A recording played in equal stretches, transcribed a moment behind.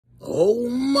Oh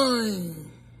man,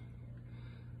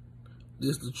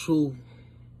 this the truth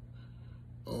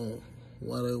on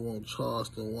why they want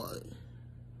Charleston White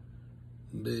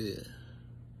dead.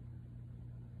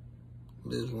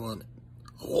 Let's run it.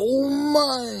 Oh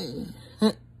man.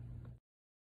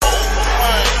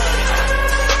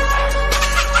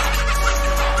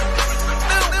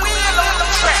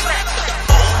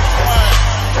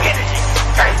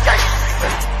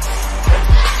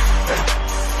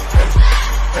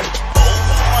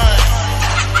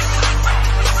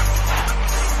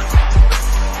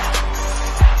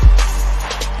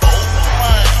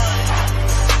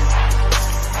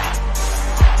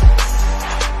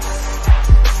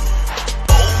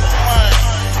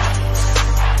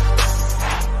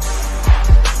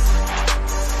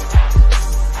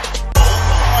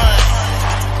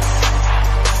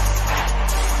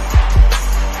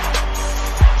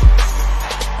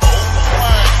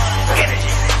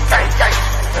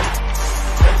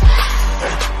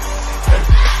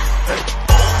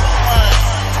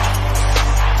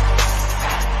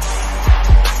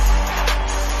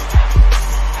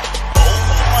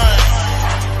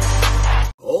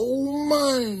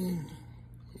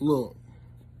 Look,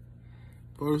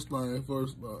 first thing,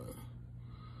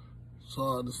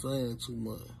 sorry to saying too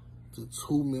much to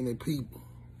too many people.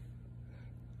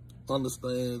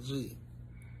 Understand, G.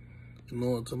 You know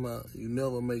what I'm talking about? You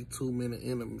never make too many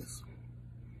enemies,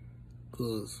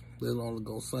 because they're only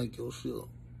going to sink your ship.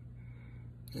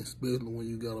 Especially when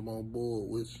you got them on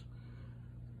board, which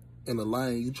in the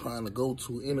lane you trying to go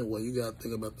to anyway. You got to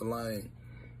think about the lane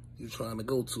you trying to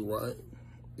go to, right?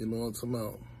 You know what I'm talking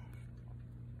about?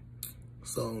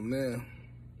 So now,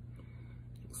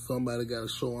 somebody got to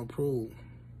show and prove,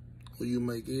 or you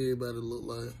make everybody look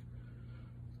like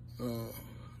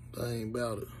they ain't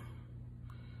about it.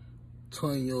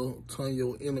 Turn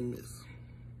your enemies.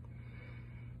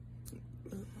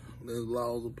 There's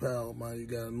laws of power, man. You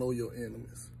got to know your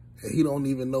enemies. And he don't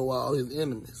even know all his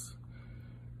enemies.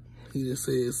 He just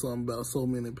said something about so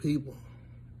many people.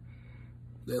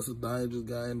 That's a dangerous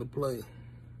game to play.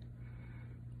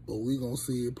 But we gonna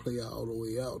see it play out all the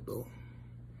way out, though.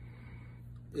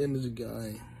 Energy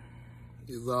game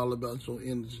is all about your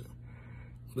energy.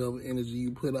 Whatever energy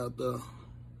you put out there,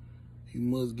 you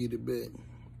must get it back.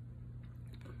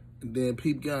 And then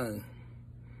peep game.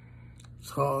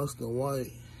 Charleston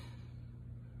White,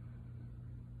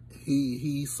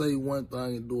 he say one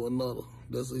thing and do another.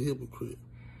 That's a hypocrite.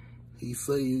 He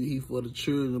say he for the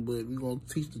children, but if you gonna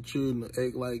teach the children to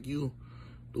act like you,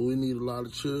 do we need a lot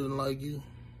of children like you?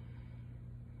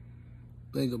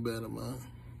 Think about it, man.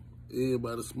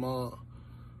 Everybody smart,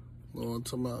 you know what I'm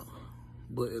talking about?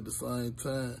 But at the same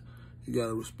time, you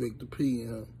gotta respect the P in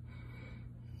him.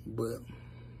 But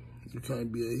you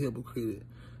can't be a hypocrite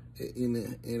at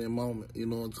any moment, you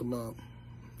know what I'm talking about?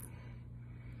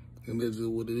 And that's just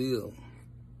what it is.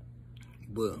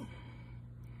 But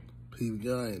people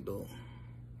gang though,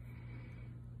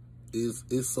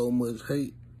 it's so much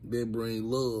hate that bring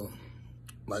love.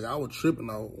 Like I was tripping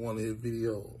on one of his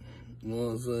videos. You know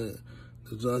what I'm saying?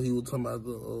 The John he was talking about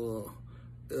the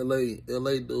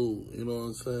LA dude, you know what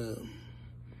I'm saying?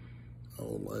 I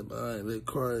was like, dang, that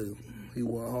crazy. He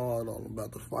went hard on him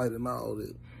about the fight and all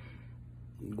that.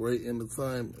 Great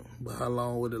entertainment. But how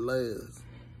long would it last?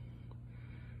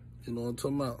 You know what I'm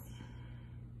talking about?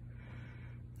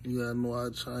 You gotta know how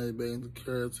to change back into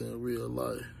character in real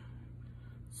life.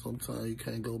 Sometimes you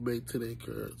can't go back to that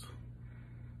character.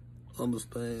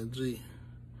 Understand, G?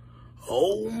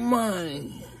 Oh,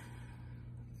 man.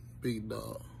 Big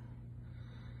dog.